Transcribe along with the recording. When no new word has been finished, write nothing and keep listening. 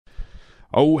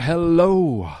Oh,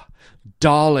 hello,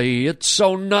 Dolly. It's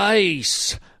so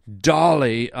nice.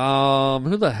 Dolly.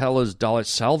 Who the hell is Dolly?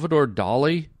 Salvador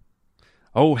Dali?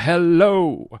 Oh,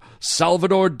 hello,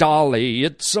 Salvador Dali.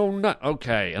 It's so nice.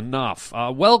 Okay, enough.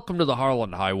 Welcome to the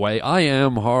Harland Highway. I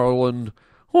am Harland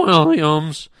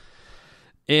Williams.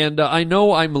 And I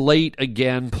know I'm late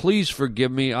again. Please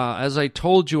forgive me. As I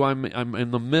told you, I'm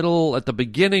in the middle, at the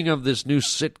beginning of this new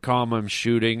sitcom I'm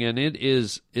shooting, and it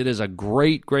is a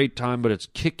great time, but it's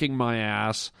kicking my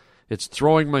ass. It's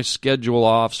throwing my schedule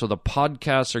off, so the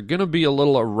podcasts are going to be a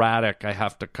little erratic, I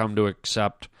have to come to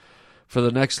accept, for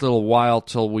the next little while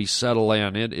till we settle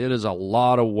in. It is a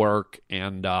lot of work,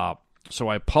 and so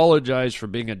I apologize for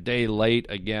being a day late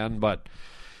again, but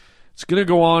it's going to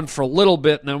go on for a little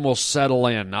bit, and then we'll settle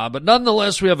in. But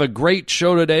nonetheless, we have a great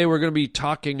show today. We're going to be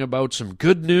talking about some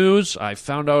good news. I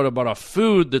found out about a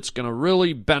food that's going to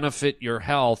really benefit your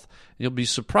health. You'll be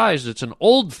surprised. It's an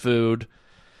old food,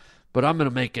 but I'm going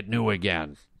to make it new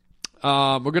again.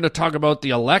 We're going to talk about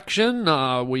the election.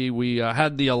 We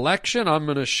had the election. I'm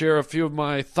going to share a few of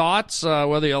my thoughts,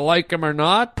 whether you like them or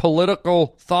not,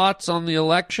 political thoughts on the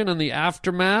election and the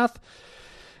aftermath.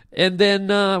 And then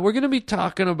we're going to be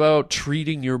talking about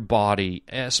treating your body,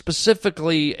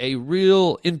 specifically a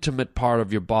real intimate part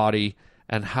of your body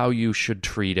and how you should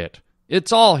treat it.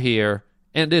 It's all here,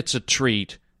 and it's a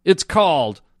treat. It's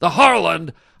called the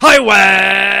Harland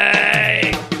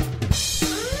Highway!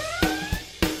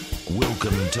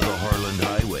 Welcome to the Harland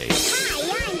Highway.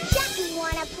 Hi, I'm Chucky.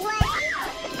 Wanna play?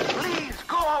 Please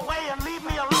go away and leave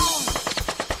me alone.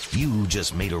 You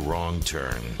just made a wrong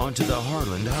turn onto the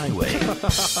Harland Highway.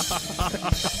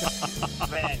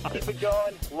 Man, keep it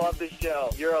going. Love the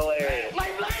show. You're hilarious. My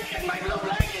blanket, my blue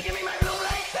blanket. Give me my blue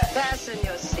blanket. Fasten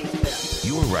your seatbelt.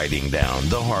 You're riding down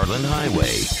the Harland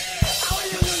Highway.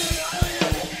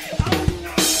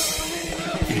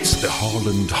 It's the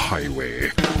Harland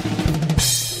Highway.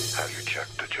 Have you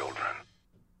checked the children?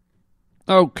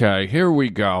 Okay, here we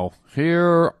go.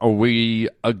 Here we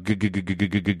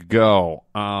go.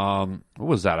 What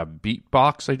was that, a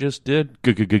beatbox I just did?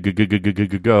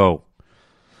 Go.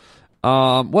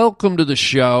 Welcome to the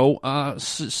show.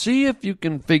 See if you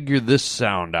can figure this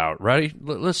sound out. Ready?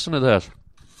 Listen to this.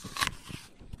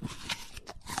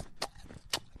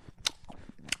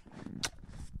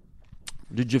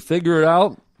 Did you figure it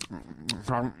out?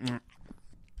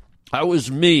 That was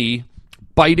me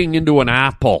biting into an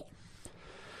apple.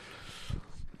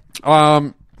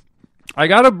 I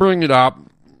got to bring it up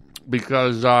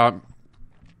because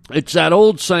it's that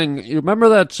old saying. You remember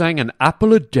that saying, an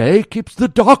apple a day keeps the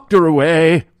doctor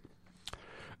away?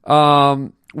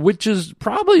 Which is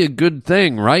probably a good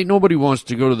thing, right? Nobody wants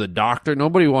to go to the doctor.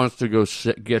 Nobody wants to go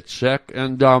get sick.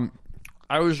 And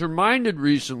I was reminded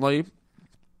recently,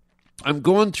 I'm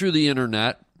going through the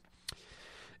internet,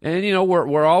 and, you know,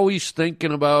 we're always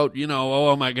thinking about, you know,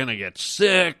 oh, am I going to get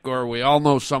sick? Or we all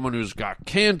know someone who's got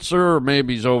cancer, or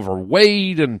maybe he's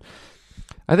overweight. And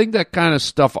I think that kind of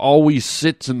stuff always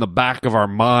sits in the back of our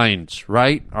minds,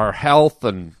 right? Our health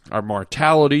and our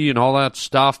mortality and all that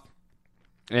stuff.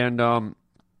 And,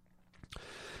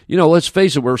 you know, let's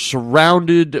face it, we're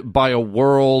surrounded by a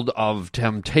world of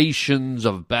temptations,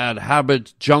 of bad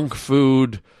habits, junk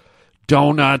food,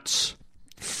 donuts,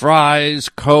 fries,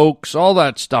 Cokes, all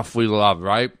that stuff we love,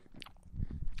 right?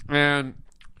 And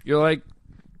you're like,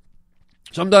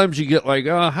 sometimes you get like,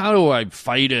 oh, how do I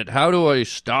fight it? How do I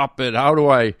stop it? How do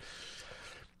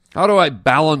I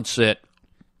balance it?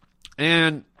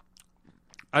 And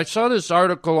I saw this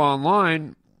article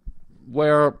online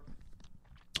where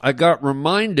I got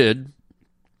reminded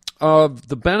of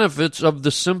the benefits of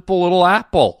the simple little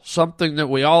apple, something that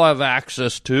we all have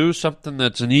access to, something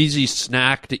that's an easy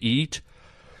snack to eat.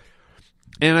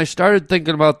 And I started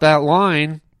thinking about that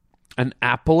line, an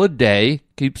apple a day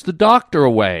keeps the doctor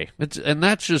away. And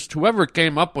that's just, whoever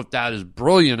came up with that is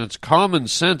brilliant. It's common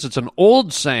sense. It's an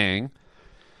old saying.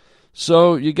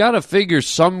 So you got to figure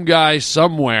some guy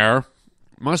somewhere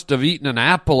must have eaten an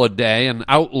apple a day and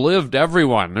outlived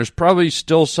everyone. There's probably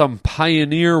still some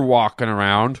pioneer walking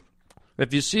around.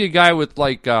 If you see a guy with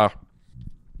like a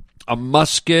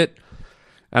musket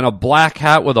and a black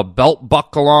hat with a belt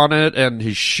buckle on it, and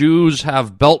his shoes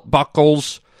have belt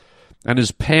buckles, and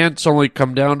his pants only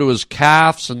come down to his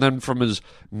calves, and then from his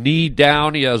knee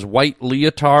down he has white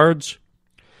leotards,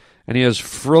 and he has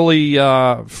frilly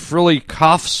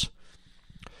cuffs.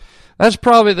 That's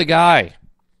probably the guy.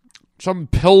 Some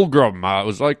pilgrim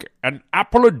was like, an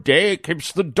apple a day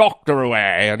keeps the doctor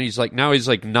away, and he's like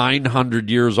 900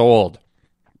 years old.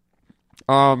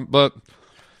 But,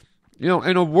 you know,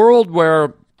 in a world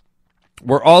where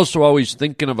We're also always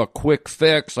thinking of a quick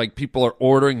fix, like people are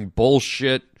ordering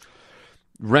bullshit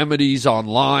remedies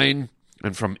online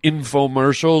and from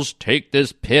infomercials. Take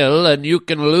this pill and you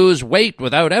can lose weight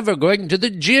without ever going to the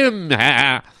gym.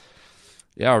 Yeah,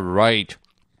 right.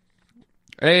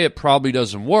 A, it probably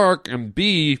doesn't work, and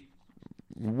B,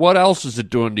 what else is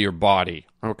it doing to your body,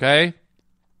 okay?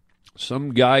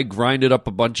 Some guy grinded up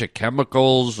a bunch of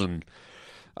chemicals, and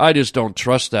I just don't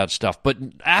trust that stuff. But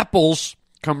apples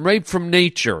come right from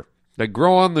nature. They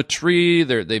grow on the tree.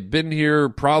 They've been here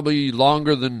probably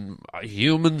longer than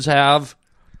humans have.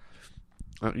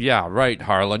 Yeah, right,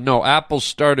 Harlan. No, apples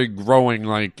started growing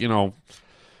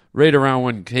right around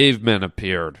when cavemen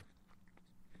appeared.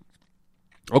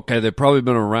 Okay, they've probably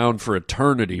been around for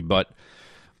eternity, but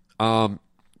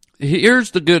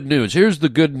here's the good news. Here's the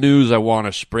good news I want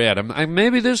to spread.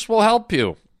 Maybe this will help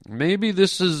you. Maybe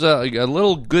this is a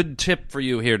little good tip for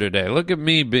you here today. Look at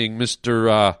me being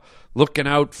Mr. Looking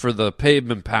out for the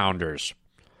pavement pounders.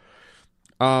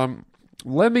 Let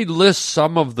me list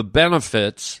some of the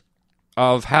benefits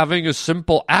of having a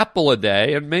simple apple a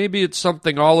day, and maybe it's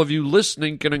something all of you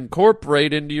listening can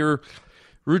incorporate into your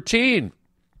routine.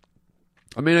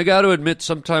 I mean, I got to admit,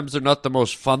 sometimes they're not the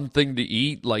most fun thing to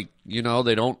eat. Like, they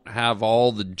don't have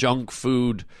all the junk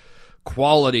food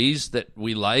qualities that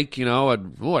we like.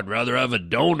 I'd rather have a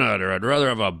donut, or I'd rather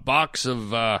have a box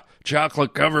of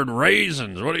chocolate-covered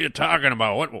raisins. What are you talking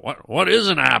about? What is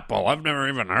an apple? I've never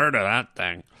even heard of that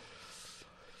thing.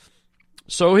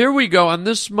 So here we go, and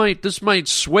this might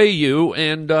sway you,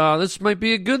 and this might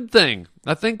be a good thing.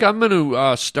 I think I'm going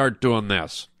to start doing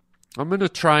this. I'm going to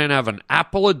try and have an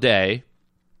apple a day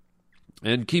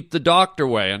and keep the doctor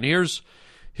away. And here's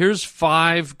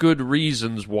 5 good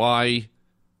reasons why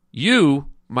you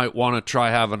might want to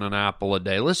try having an apple a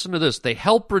day. Listen to this. They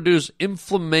help reduce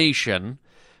inflammation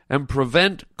and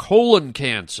prevent colon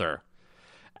cancer.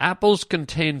 Apples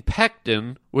contain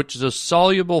pectin, which is a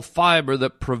soluble fiber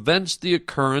that prevents the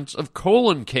occurrence of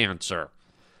colon cancer.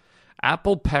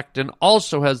 Apple pectin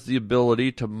also has the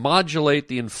ability to modulate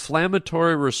the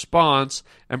inflammatory response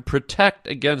and protect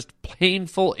against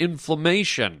painful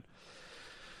inflammation.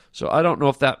 So I don't know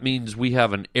if that means we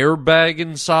have an airbag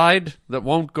inside that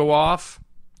won't go off.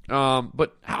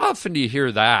 But how often do you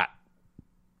hear that?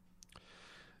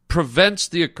 Prevents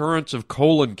the occurrence of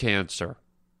colon cancer.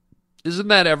 Isn't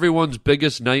that everyone's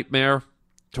biggest nightmare?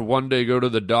 To one day go to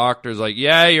the doctor's like,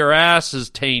 yeah, your ass is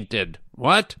tainted.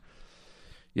 What?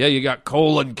 Yeah, you got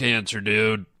colon cancer,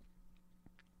 dude.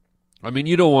 I mean,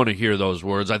 you don't want to hear those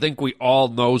words. I think we all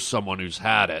know someone who's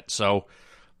had it. So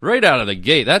right out of the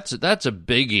gate, that's a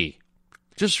biggie.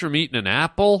 Just from eating an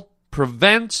apple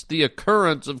prevents the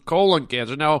occurrence of colon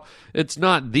cancer. Now, it's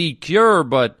not the cure,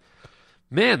 but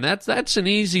man, that's an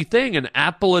easy thing. An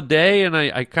apple a day, and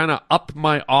I kind of up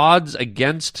my odds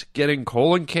against getting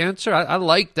colon cancer. I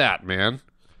like that, man.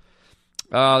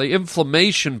 The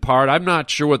inflammation part, I'm not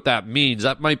sure what that means.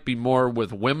 That might be more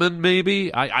with women,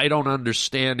 maybe. I don't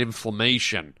understand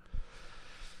inflammation.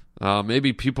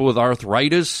 Maybe people with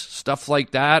arthritis, stuff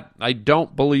like that. I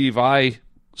don't believe I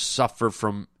suffer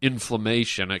from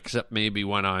inflammation, except maybe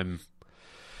when I'm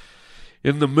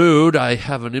in the mood, I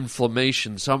have an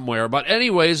inflammation somewhere. But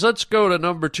anyways, let's go to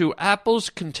number 2. Apples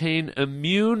contain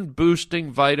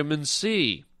immune-boosting vitamin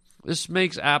C. This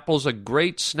makes apples a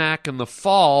great snack in the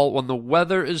fall when the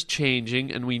weather is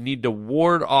changing and we need to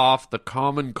ward off the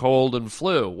common cold and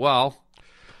flu. Well,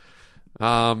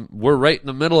 we're right in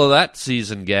the middle of that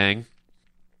season, gang.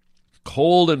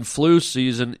 Cold and flu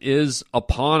season is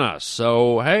upon us.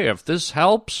 So, hey, if this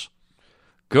helps,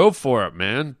 go for it,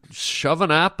 man. Shove an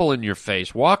apple in your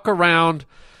face. Walk around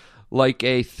like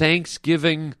a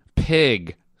Thanksgiving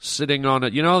pig sitting on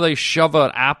it. You know, they shove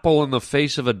an apple in the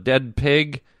face of a dead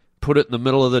pig, put it in the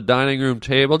middle of the dining room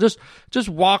table. Just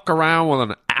walk around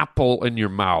with an apple in your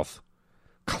mouth.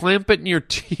 Clamp it in your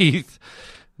teeth.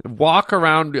 Walk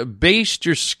around, baste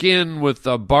your skin with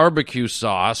barbecue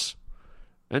sauce,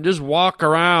 and just walk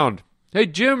around. Hey,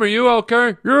 Jim, are you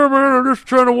okay? Yeah, man, I'm just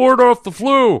trying to ward off the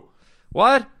flu.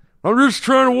 What? I'm just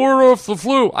trying to ward off the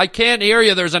flu. I can't hear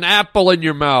you. There's an apple in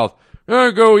your mouth.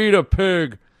 Go eat a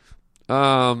pig.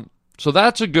 So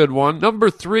that's a good one. Number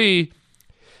 3,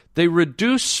 they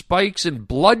reduce spikes in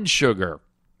blood sugar.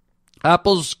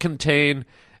 Apples contain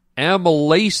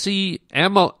amylase.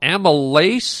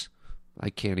 I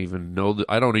can't even know.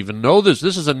 I don't even know this.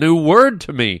 This is a new word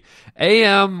to me.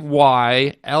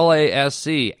 Amylase.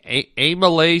 Amylase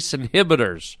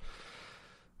inhibitors.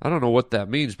 I don't know what that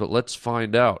means, but let's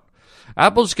find out.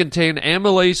 Apples contain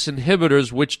amylase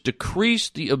inhibitors which decrease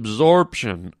the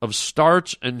absorption of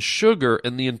starch and sugar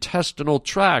in the intestinal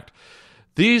tract.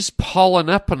 These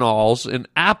polyphenols in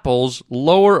apples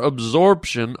lower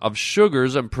absorption of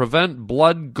sugars and prevent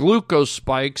blood glucose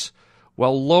spikes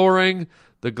while lowering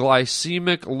the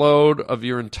glycemic load of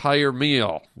your entire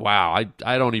meal. Wow,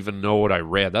 I don't even know what I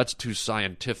read. That's too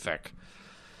scientific.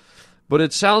 But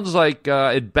it sounds like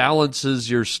it balances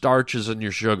your starches and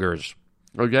your sugars.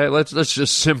 Okay, let's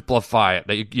just simplify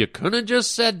it. You couldn't have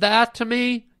just said that to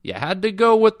me. You had to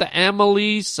go with the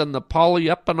amylase and the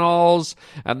polyphenols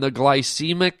and the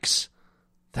glycemics.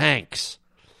 Thanks.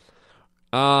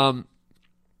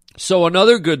 So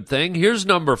another good thing, here's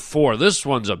number 4. This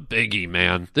one's a biggie,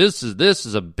 man. This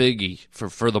is a biggie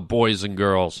for the boys and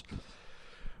girls.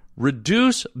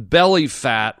 Reduce belly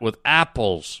fat with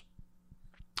apples.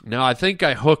 Now, I think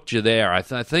I hooked you there. I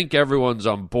think everyone's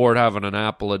on board having an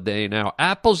apple a day now.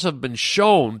 Apples have been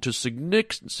shown to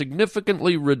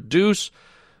significantly reduce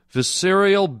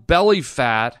visceral belly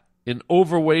fat in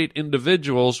overweight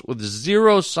individuals with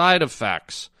 0 side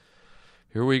effects.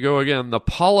 Here we go again. The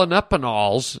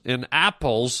polyphenols in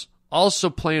apples also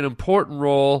play an important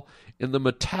role in the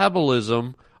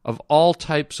metabolism of all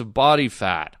types of body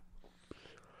fat.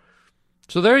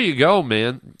 So there you go,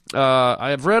 man.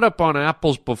 I've read up on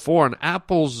apples before, and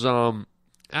apples are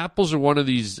one of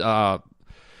these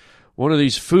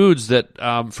foods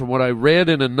that, from what I read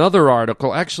in another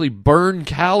article, actually burn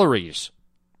calories.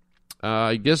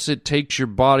 I guess it takes your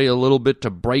body a little bit to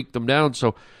break them down.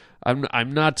 So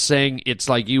I'm not saying it's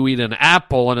like you eat an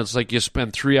apple and it's like you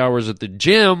spend 3 hours at the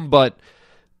gym, but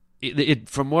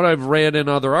from what I've read in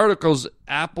other articles,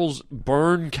 apples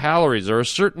burn calories. There are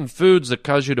certain foods that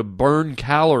cause you to burn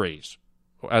calories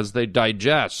as they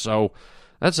digest. So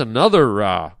that's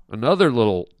another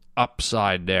little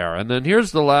upside there. And then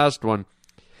here's the last one.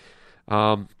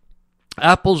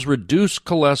 Apples reduce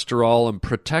cholesterol and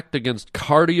protect against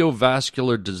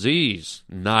cardiovascular disease.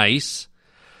 Nice.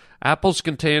 Apples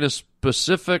contain a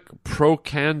specific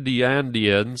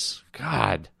procandioids.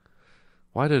 God,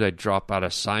 why did I drop out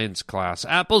of science class?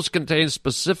 Apples contain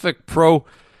specific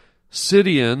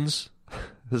procandioids.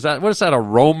 What is that, a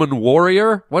Roman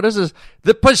warrior? What is this?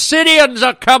 The Pisidians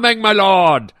are coming, my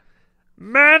lord!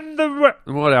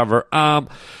 Whatever.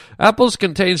 Apples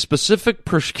contain specific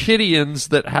procandioids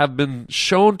that have been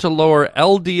shown to lower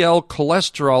LDL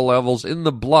cholesterol levels in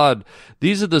the blood.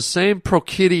 These are the same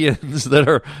procandioids that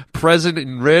are present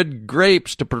in red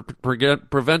grapes to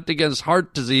prevent against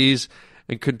heart disease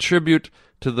and contribute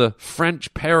to the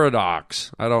French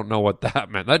paradox. I don't know what that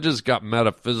meant. That just got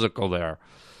metaphysical there.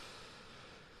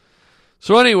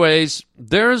 So anyways,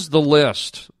 there's the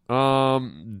list.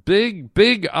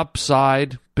 Big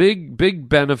upside, big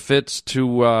benefits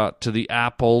to the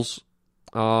apples.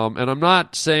 And I'm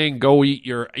not saying go eat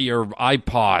your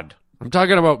iPod. I'm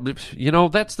talking about,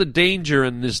 that's the danger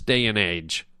in this day and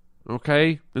age.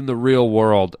 Okay? In the real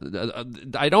world.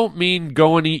 I don't mean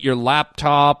go and eat your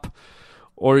laptop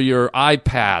or your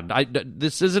iPad.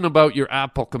 This isn't about your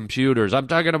Apple computers. I'm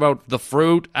talking about the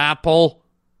fruit, apple,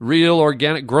 real,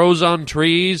 organic, grows on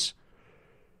trees.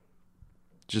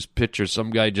 Just picture some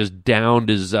guy just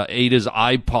ate his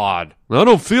iPod. I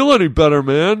don't feel any better,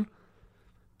 man.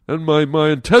 And my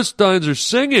intestines are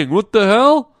singing. What the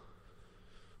hell?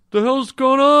 The hell's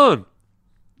going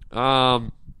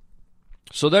on?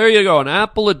 So there you go. An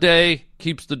apple a day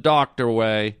keeps the doctor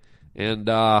away. And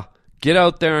get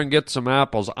out there and get some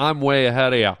apples. I'm way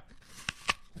ahead of you.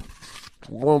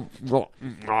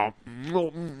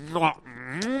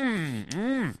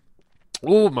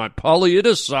 Oh, my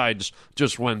polyidicides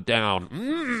just went down.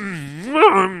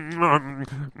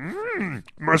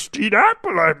 Must eat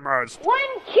apple, I must. One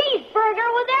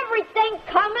cheeseburger with everything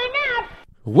coming up.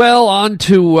 Well, on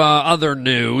to other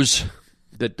news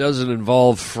that doesn't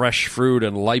involve fresh fruit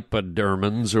and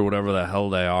lipodermins or whatever the hell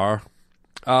they are.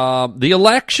 The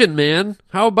election, man.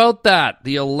 How about that?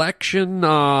 The election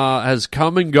has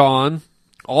come and gone.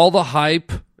 All the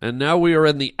hype, and now we are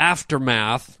in the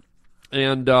aftermath.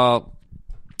 And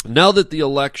now that the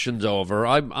election's over,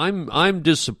 I'm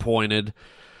disappointed.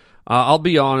 I'll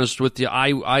be honest with you.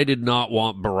 I did not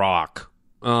want Barack.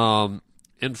 And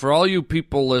for all you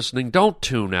people listening, don't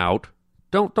tune out.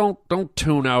 Don't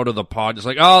tune out of the pod. It's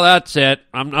like, oh, that's it.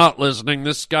 I'm not listening.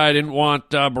 This guy didn't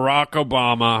want Barack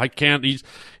Obama. I can't.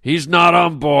 He's not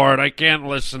on board. I can't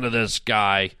listen to this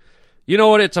guy. You know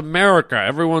what? It's America.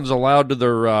 Everyone's allowed to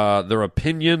their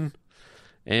opinion,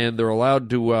 and they're allowed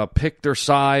to pick their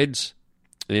sides.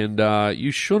 And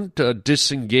you shouldn't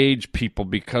disengage people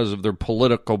because of their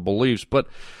political beliefs. But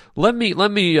let me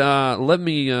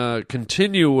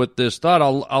continue with this thought.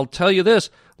 I'll tell you this.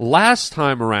 Last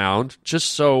time around,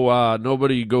 just so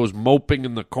nobody goes moping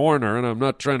in the corner, and I'm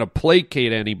not trying to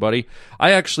placate anybody,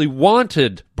 I actually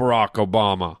wanted Barack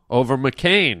Obama over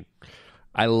McCain.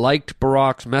 I liked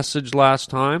Barack's message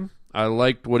last time. I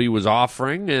liked what he was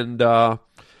offering, and I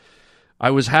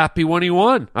was happy when he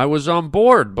won. I was on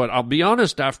board. But I'll be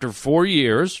honest, after 4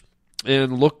 years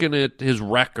and looking at his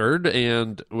record,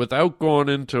 and without going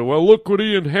into, well, look what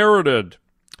he inherited.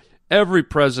 Every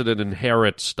president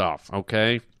inherits stuff,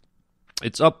 okay?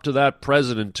 It's up to that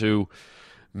president to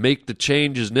make the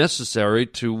changes necessary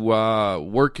to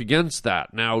work against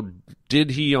that. Now,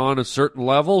 did he on a certain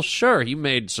level? Sure, he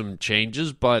made some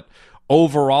changes, but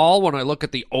overall, when I look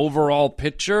at the overall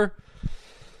picture,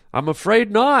 I'm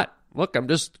afraid not. Look, I'm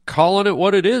just calling it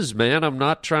what it is, man. I'm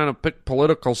not trying to pick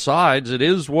political sides. It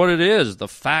is what it is. The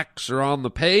facts are on the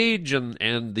page, and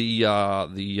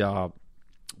the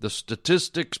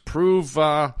statistics prove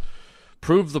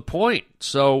the point.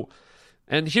 So,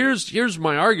 and here's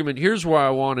my argument. Here's where I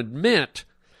want to admit,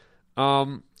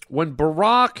 when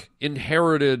Barack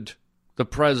inherited the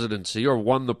presidency or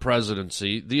won the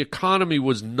presidency, the economy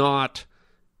was not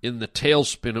in the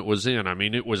tailspin it was in. I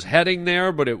mean, it was heading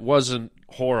there, but it wasn't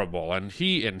horrible, and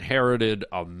he inherited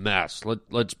a mess.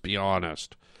 Let's be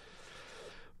honest.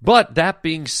 But that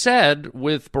being said,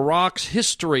 with Barack's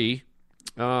history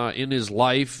in his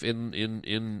life,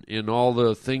 in all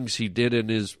the things he did in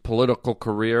his political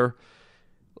career,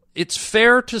 it's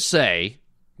fair to say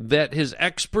that his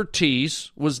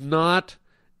expertise was not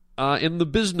in the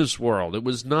business world. It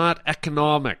was not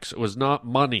economics. It was not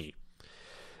money.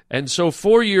 And so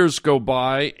 4 years go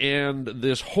by, and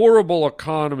this horrible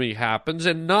economy happens,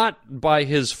 and not by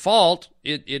his fault.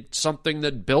 It's something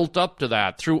that built up to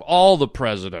that through all the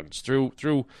presidents,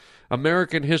 through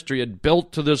American history. It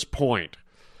built to this point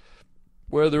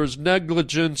where there's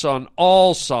negligence on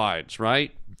all sides,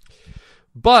 right?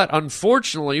 But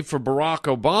unfortunately for Barack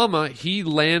Obama, he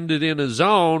landed in a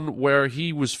zone where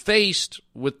he was faced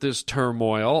with this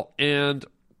turmoil and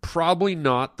probably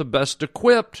not the best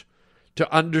equipped to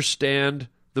understand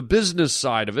the business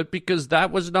side of it, because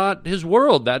that was not his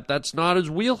world. That's not his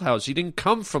wheelhouse. He didn't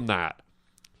come from that.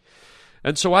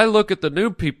 And so I look at the new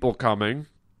people coming,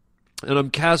 and I'm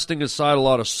casting aside a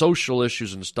lot of social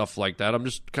issues and stuff like that. I'm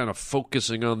just kind of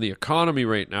focusing on the economy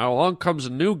right now. Along comes a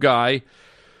new guy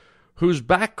whose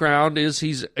background is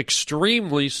he's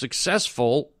extremely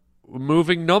successful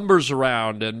moving numbers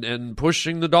around and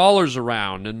pushing the dollars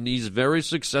around, and he's very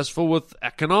successful with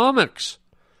economics.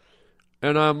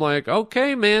 And I'm like,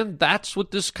 okay, man, that's what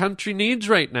this country needs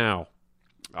right now.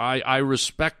 I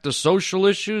respect the social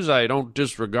issues. I don't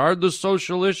disregard the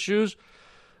social issues.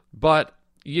 But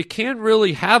you can't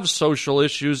really have social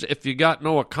issues if you got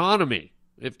no economy.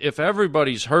 If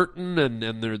everybody's hurting and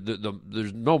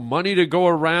there's no money to go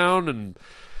around and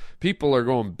people are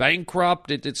going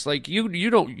bankrupt, it's like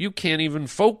you can't even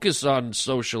focus on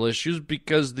social issues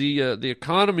because the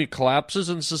economy collapses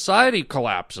and society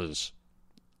collapses.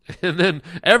 And then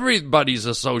everybody's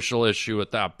a social issue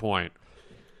at that point.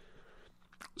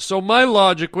 So my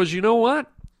logic was, you know what?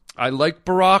 I liked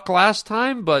Barack last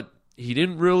time, but he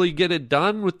didn't really get it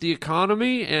done with the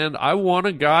economy, and I want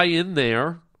a guy in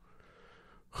there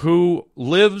who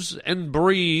lives and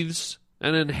breathes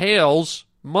and inhales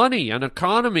money and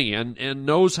economy and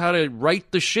knows how to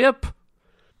right the ship.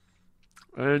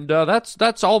 And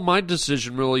that's all my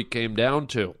decision really came down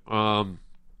to.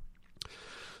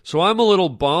 So I'm a little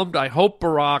bummed. I hope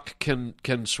Barack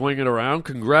can swing it around.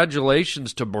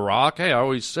 Congratulations to Barack. Hey, I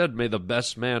always said, may the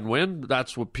best man win.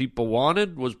 That's what people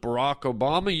wanted, was Barack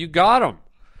Obama. You got him.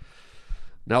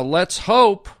 Now let's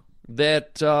hope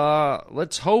that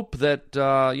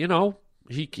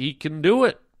he can do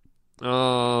it.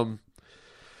 But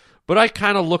I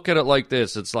kind of look at it like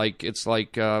this. It's like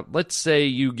let's say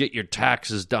you get your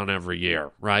taxes done every year,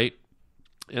 right?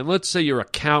 And let's say your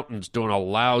accountant's doing a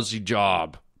lousy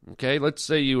job. Okay, let's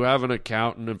say you have an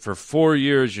accountant, and for 4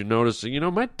 years you're noticing,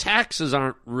 my taxes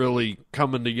aren't really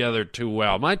coming together too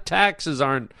well. My taxes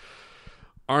aren't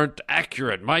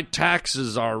accurate. My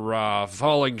taxes are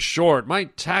falling short. My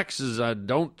taxes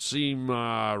don't seem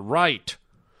right.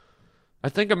 I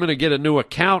think I'm going to get a new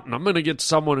accountant. I'm going to get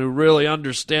someone who really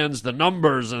understands the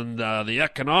numbers and the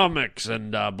economics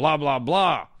and blah, blah,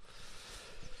 blah.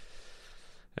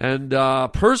 And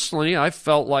personally, I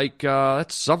felt like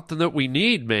that's something that we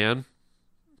need, man.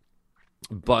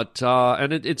 But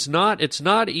and it's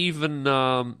not even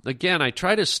again, I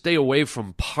try to stay away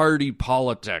from party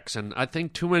politics, and I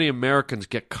think too many Americans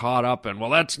get caught up in, well,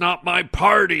 that's not my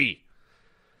party.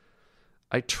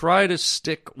 I try to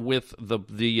stick with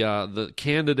the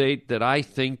candidate that I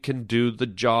think can do the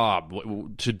job,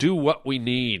 to do what we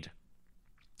need.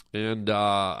 And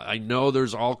I know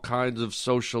there's all kinds of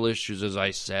social issues, as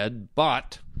I said,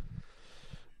 but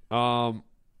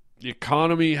the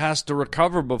economy has to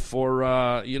recover before,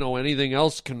 anything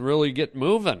else can really get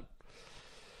moving.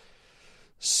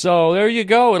 So there you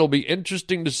go. It'll be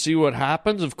interesting to see what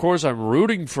happens. Of course, I'm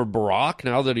rooting for Barack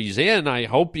now that he's in. I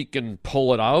hope he can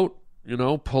pull it out,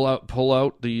 pull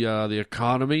out the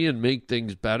economy and make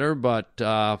things better. But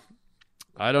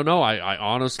I don't know. I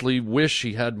honestly wish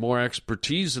he had more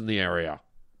expertise in the area.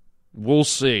 We'll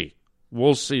see.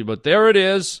 But there it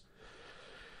is.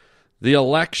 The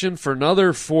election for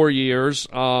another 4 years.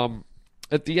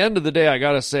 At the end of the day, I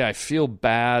got to say, I feel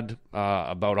bad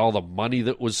about all the money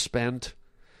that was spent.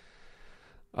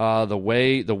 The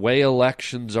way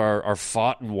elections are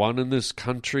fought and won in this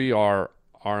country are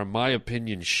in my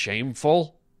opinion,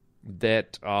 shameful.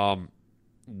 That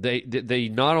they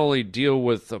not only deal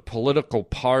with the political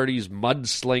parties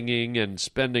mudslinging and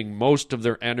spending most of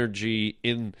their energy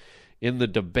in the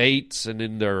debates and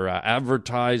in their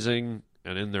advertising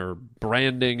and in their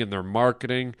branding and their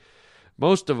marketing.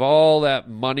 Most of all that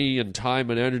money and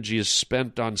time and energy is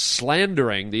spent on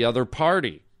slandering the other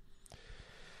party.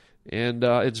 And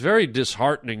it's very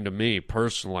disheartening to me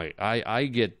personally. I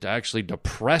get actually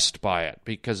depressed by it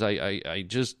because I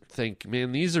just think,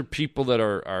 man, these are people that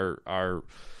are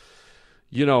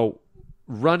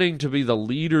running to be the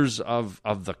leaders of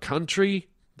the country.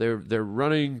 They're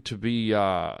running to be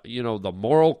the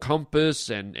moral compass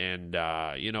and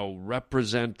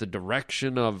represent the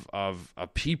direction of a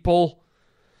people.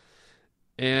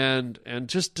 And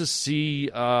just to see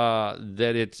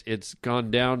that it's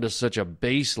gone down to such a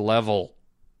base level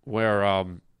where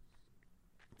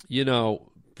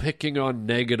picking on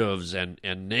negatives and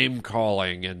name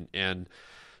calling and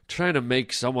trying to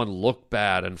make someone look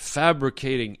bad and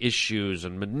fabricating issues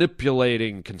and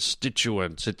manipulating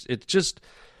constituents. It's just,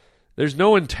 there's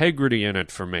no integrity in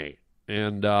it for me.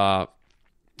 And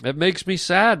it makes me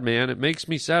sad, man. It makes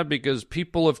me sad because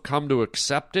people have come to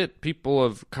accept it. People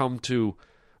have come to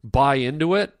buy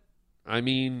into it. I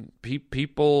mean,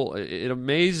 people, it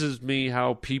amazes me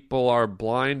how people are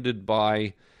blinded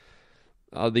by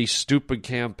these stupid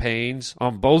campaigns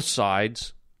on both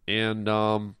sides and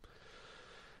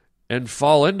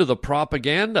fall into the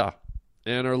propaganda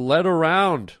and are led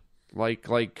around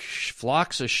like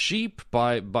flocks of sheep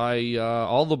by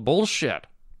all the bullshit.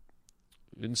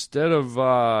 Instead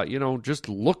of just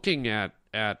looking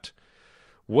at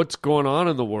what's going on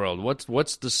in the world,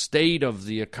 what's the state of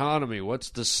the economy,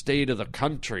 what's the state of the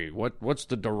country, what's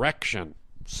the direction.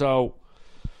 So,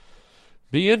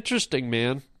 be interesting,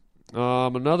 man.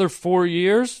 Another 4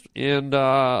 years, and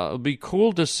it'll be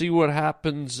cool to see what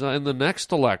happens in the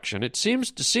next election. It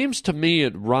seems to me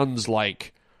it runs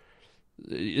like.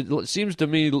 It seems to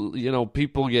me,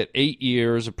 people get 8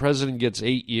 years, a president gets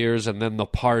 8 years, and then the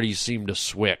parties seem to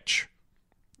switch.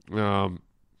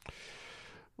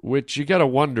 Which you got to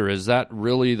wonder, is that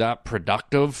really that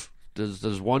productive?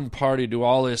 Does one party do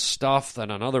all this stuff,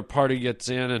 then another party gets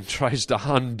in and tries to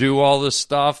undo all this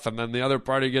stuff, and then the other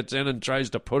party gets in and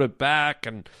tries to put it back,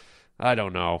 and I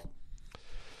don't know.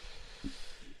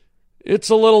 It's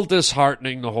a little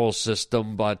disheartening, the whole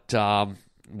system, but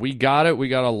we got it. We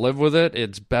got to live with it.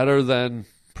 It's better than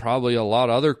probably a lot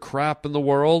of other crap in the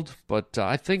world, but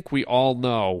I think we all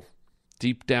know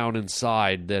deep down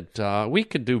inside that we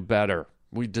can do better.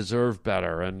 We deserve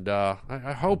better, and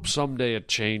I hope someday it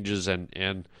changes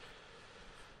and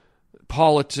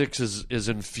politics is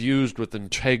infused with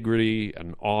integrity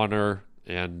and honor.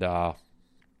 And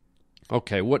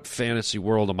okay, what fantasy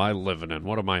world am I living in?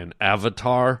 What am I, an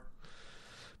avatar?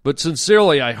 But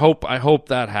sincerely, I hope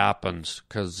that happens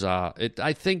because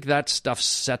I think that stuff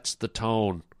sets the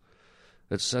tone.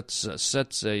 It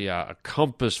sets a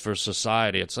compass for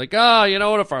society. It's like, you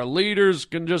know what? If our leaders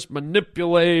can just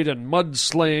manipulate and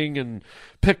mudsling and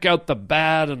pick out the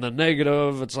bad and the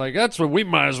negative, it's like, that's what we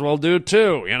might as well do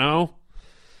too,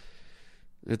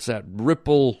 It's that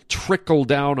ripple,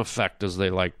 trickle-down effect, as they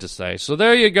like to say. So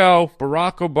there you go.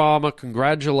 Barack Obama,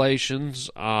 congratulations.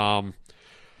 And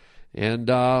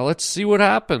let's see what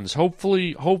happens.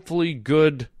 Hopefully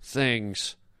good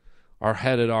things are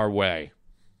headed our way.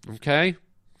 Okay?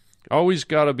 Always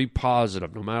got to be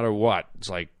positive, no matter what. It's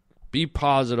like, be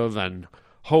positive and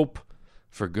hope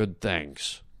for good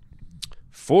things.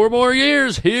 4 more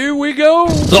years. Here we go.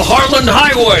 The Harland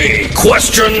Highway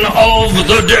question of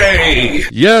the day.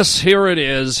 Yes, here it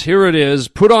is. Here it is.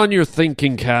 Put on your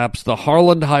thinking caps. The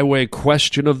Harland Highway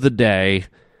question of the day.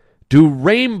 Do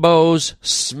rainbows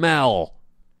smell?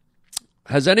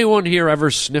 Has anyone here ever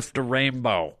sniffed a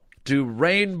rainbow? Do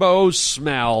rainbows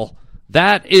smell?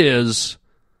 That is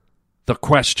the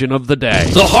question of the day.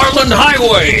 The Harland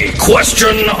Highway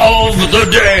question of the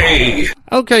day.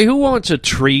 Okay, who wants a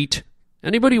treat?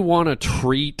 Anybody want a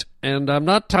treat? And I'm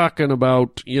not talking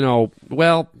about,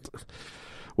 well,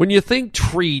 when you think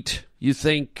treat, you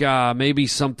think maybe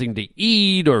something to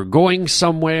eat or going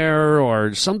somewhere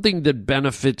or something that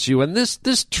benefits you. And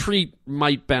this treat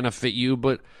might benefit you,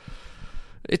 but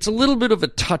it's a little bit of a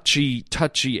touchy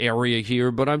area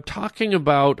here. But I'm talking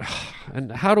about,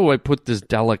 and how do I put this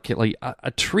delicately,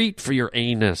 a treat for your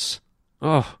anus.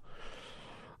 Oh,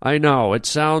 I know, it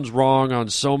sounds wrong on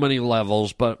so many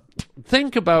levels, but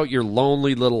think about your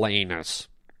lonely little anus,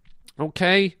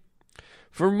 okay?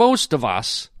 For most of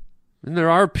us, and there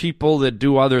are people that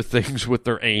do other things with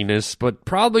their anus, but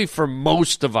probably for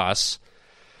most of us,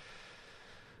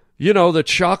 the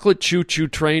chocolate choo-choo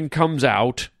train comes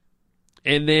out,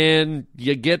 and then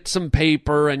you get some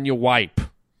paper and you wipe.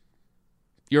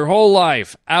 Your whole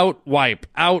life, out, wipe,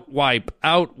 out, wipe,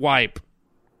 out, wipe.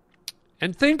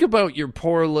 And think about your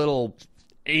poor little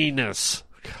anus.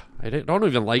 I don't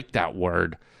even like that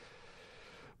word.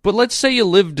 But let's say you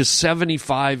live to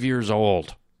 75 years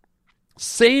old.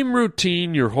 Same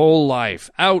routine your whole life.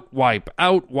 Out, wipe,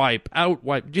 out, wipe, out,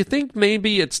 wipe. Do you think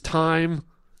maybe it's time,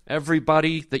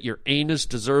 everybody, that your anus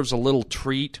deserves a little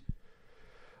treat?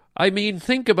 I mean,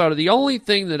 think about it. The only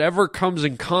thing that ever comes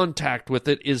in contact with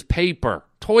it is paper.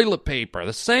 Toilet paper,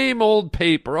 the same old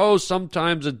paper. Oh,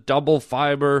 sometimes it's double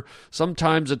fiber,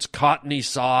 sometimes it's cottony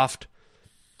soft.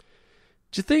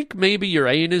 Do you think maybe your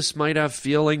anus might have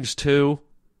feelings too?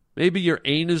 Maybe your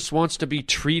anus wants to be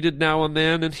treated now and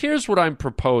then. And here's what I'm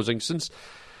proposing. Since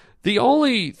the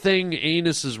only thing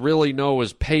anuses really know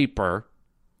is paper,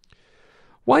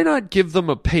 why not give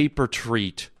them a paper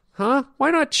treat? Huh?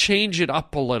 Why not change it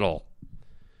up a little?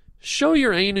 Show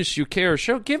your anus you care.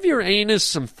 Give your anus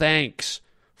some thanks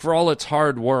for all its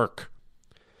hard work.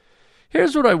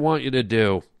 Here's what I want you to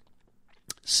do.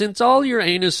 Since all your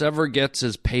anus ever gets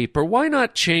is paper, why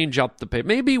not change up the paper?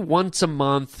 Maybe once a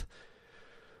month,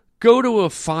 go to a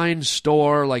fine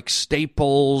store like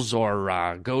Staples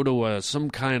or go to some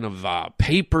kind of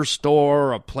paper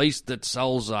store, a place that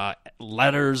sells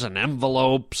letters and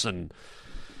envelopes and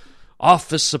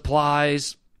office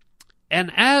supplies,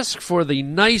 and ask for the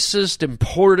nicest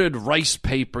imported rice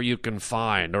paper you can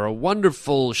find, or a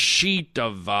wonderful sheet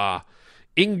of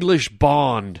English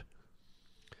bond.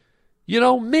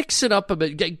 Mix it up a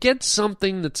bit. Get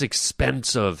something that's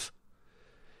expensive.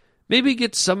 Maybe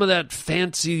get some of that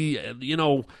fancy,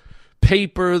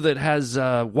 paper that has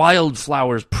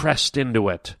wildflowers pressed into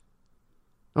it.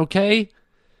 Okay?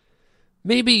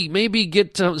 Maybe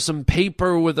get some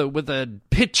paper with a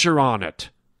picture on it.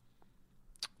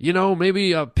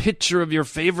 Maybe a picture of your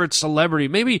favorite celebrity.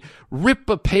 Maybe rip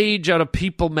a page out of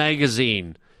People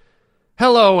magazine.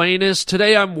 Hello, anus.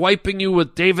 Today I'm wiping you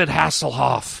with David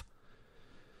Hasselhoff.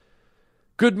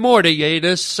 Good morning,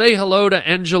 anus. Say hello to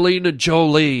Angelina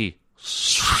Jolie.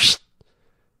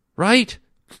 Right?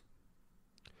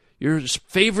 Your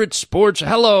favorite sports.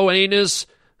 Hello, anus.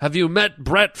 Have you met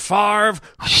Brett Favre?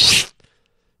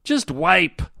 Just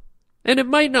wipe. And it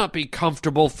might not be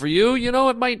comfortable for you.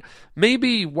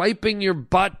 Maybe wiping your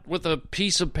butt with a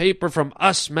piece of paper from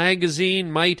Us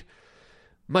magazine might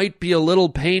be a little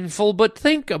painful, but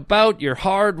think about your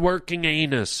hard-working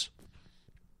anus.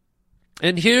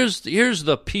 And here's the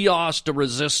pièce de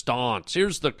résistance.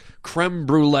 Here's the creme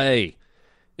brulee.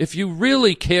 If you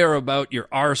really care about your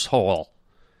arsehole,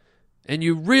 and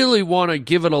you really want to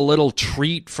give it a little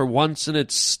treat for once in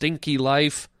its stinky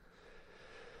life,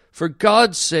 for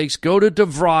God's sakes, go to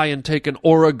DeVry and take an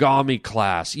origami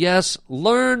class. Yes,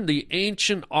 learn the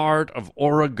ancient art of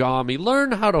origami.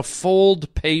 Learn how to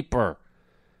fold paper.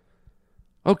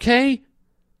 Okay?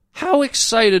 How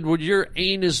excited would your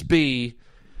anus be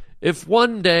if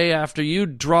one day after you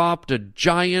dropped a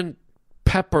giant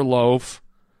pepper loaf,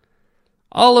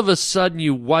 all of a sudden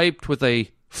you wiped with a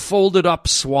folded up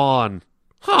swan?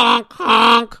 Honk,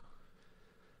 honk.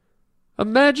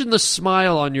 Imagine the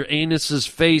smile on your anus's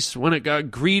face when it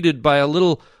got greeted by a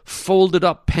little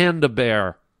folded-up panda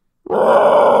bear.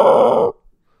 Wouldn't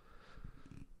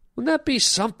that be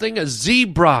something? A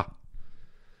zebra.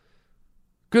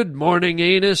 Good morning,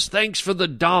 anus. Thanks for the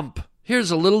dump. Here's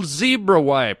a little zebra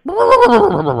wipe.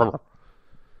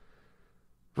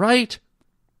 Right?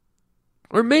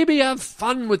 Or maybe have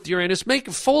fun with your anus.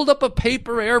 Fold up a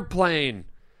paper airplane.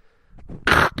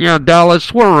 Yeah,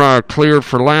 Dallas, we're clear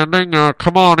for landing.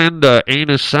 Come on into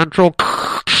Anus Central.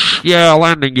 Yeah,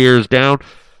 landing gear's down.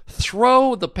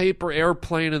 Throw the paper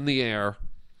airplane in the air.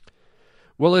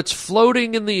 While it's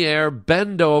floating in the air,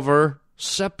 bend over,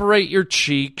 separate your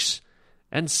cheeks,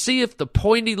 and see if the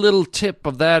pointy little tip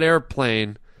of that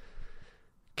airplane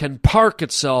can park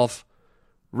itself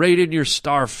right in your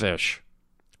starfish.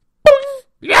 Boing!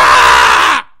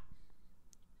 Yeah!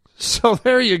 So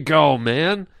there you go,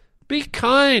 man. Be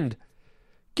kind.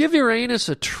 Give your anus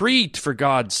a treat, for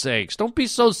God's sakes. Don't be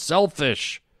so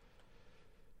selfish.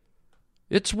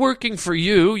 It's working for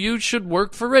you. You should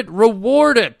work for it.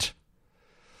 Reward it.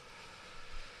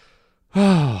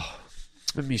 Oh,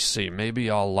 let me see. Maybe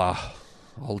I'll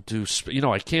do.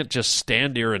 I can't just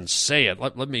stand here and say it.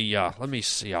 Let me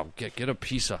see. I'll get a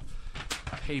piece of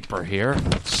paper here.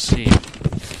 Let's see.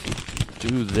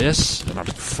 Do this and I'll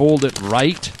fold it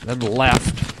right, then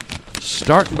left.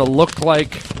 Starting to look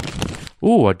like,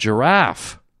 a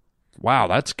giraffe. Wow,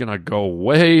 that's gonna go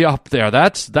way up there.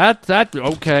 That.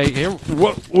 Okay, here.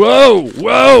 Whoa,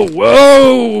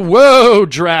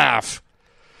 giraffe.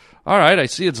 All right, I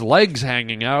see its legs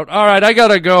hanging out. All right, I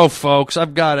gotta go, folks.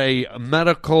 I've got a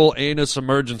medical anus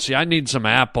emergency. I need some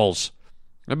apples.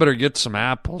 I better get some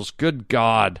apples. Good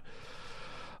God.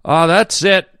 That's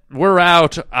it. We're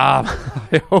out.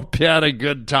 I hope you had a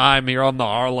good time here on the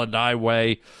Harland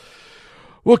Highway.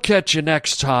 We'll catch you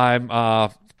next time.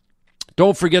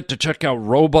 Don't forget to check out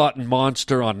Robot and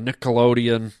Monster on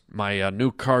Nickelodeon, my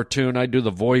new cartoon. I do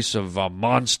the voice of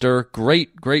Monster.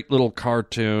 Great little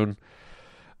cartoon.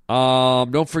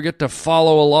 Don't forget to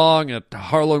follow along at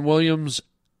Harland Williams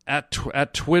at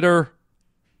Twitter,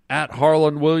 at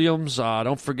Harland Williams.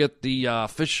 Don't forget the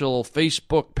official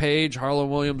Facebook page, Harland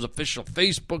Williams official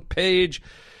Facebook page.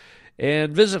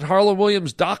 And visit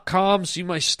harlandwilliams.com, see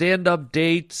my stand-up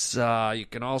dates. You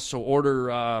can also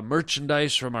order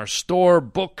merchandise from our store,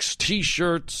 books,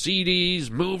 T-shirts, CDs,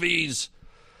 movies,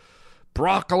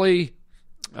 broccoli.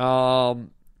 And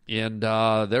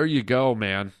there you go,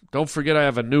 man. Don't forget I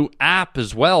have a new app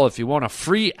as well. If you want a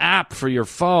free app for your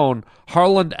phone,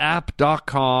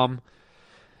 harlandapp.com.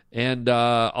 And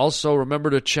also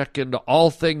remember to check into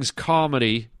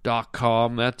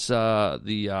allthingscomedy.com. That's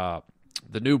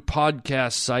the new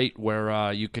podcast site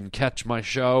where you can catch my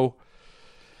show.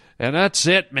 And that's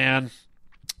it, man.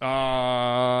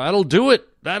 That'll do it.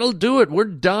 We're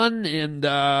done. And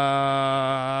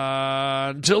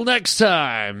until next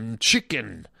time,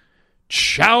 chicken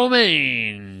chow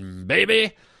mein,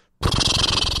 baby.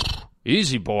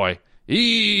 Easy, boy.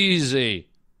 Easy.